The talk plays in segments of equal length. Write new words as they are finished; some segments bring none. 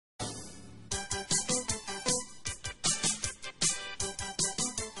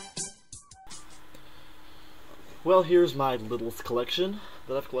Well, here's my Littles collection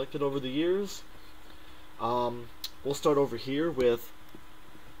that I've collected over the years. We'll start over here with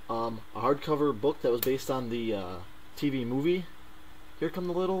a hardcover book that was based on the TV movie Here Come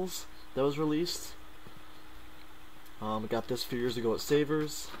the Littles that was released. I got this a few years ago at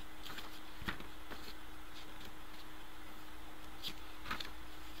Savers.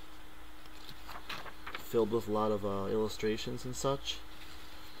 Filled with a lot of illustrations and such.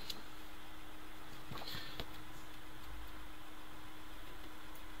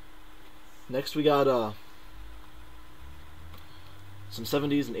 Next we got some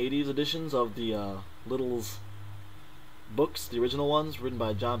 70s and 80s editions of the Littles books, the original ones written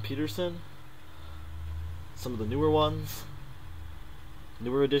by John Peterson. Some of the newer ones,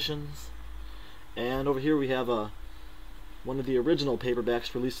 newer editions. And over here we have one of the original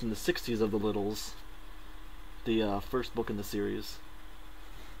paperbacks released in the 60s of the Littles, the first book in the series.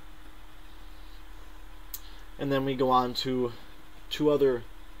 And then we go on to two other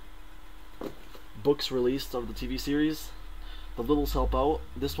books released of the TV series. The Littles Help Out.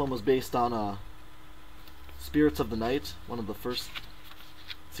 This one was based on Spirits of the Night, one of the first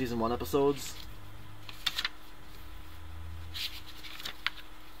season 1 episodes.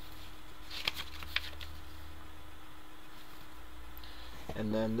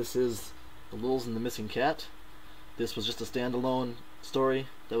 And then this is The Littles and the Missing Cat. This was just a standalone story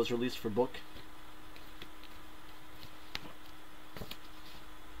that was released for book.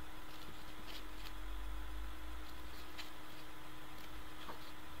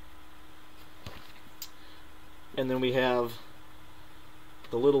 And then we have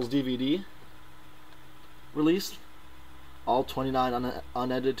the Littles DVD released, all 29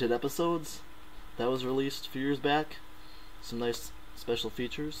 unedited episodes. That was released a few years back. Some nice special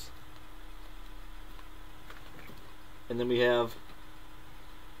features. And then we have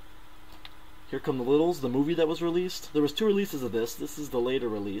Here Come the Littles, the movie that was released. There was 2 releases of this. This is the later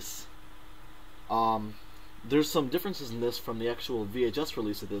release. There's some differences in this from the actual VHS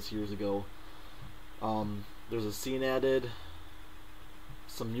release of this years ago. There's a scene added,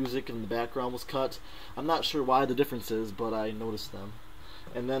 some music in the background was cut. I'm not sure why the difference is, but I noticed them.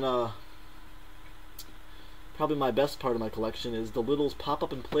 And then probably my best part of my collection is the Littles Pop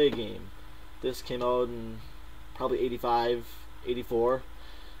Up and Play game. This came out in probably 85, 84.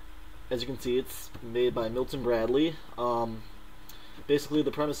 As you can see, it's made by Milton Bradley. Basically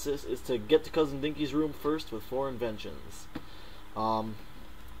the premise is to get to Cousin Dinky's room first with 4 inventions.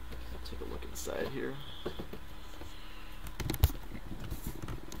 Take a look inside here.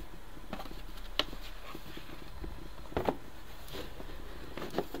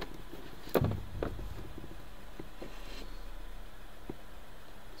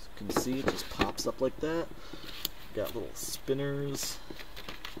 As you can see, it just pops up like that. Got little spinners,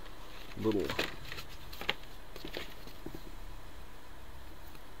 little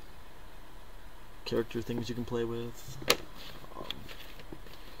character things you can play with.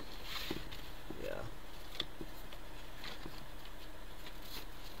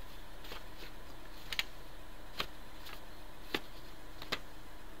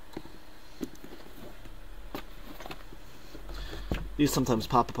 These sometimes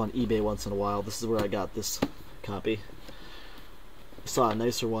pop up on eBay once in a while. This is where I got this copy. I saw a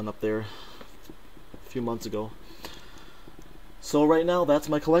nicer one up there a few months ago. So right now, that's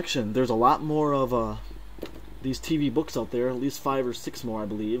my collection. There's a lot more of these TV books out there, at least 5 or 6 more, I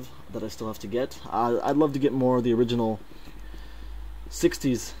believe, that I still have to get. I'd love to get more of the original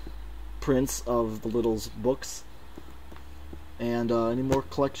 60s prints of the Littles books, and any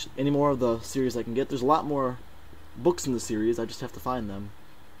more of the series I can get. There's a lot more books in the series, I just have to find them.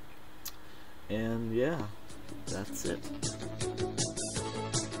 And yeah, that's it.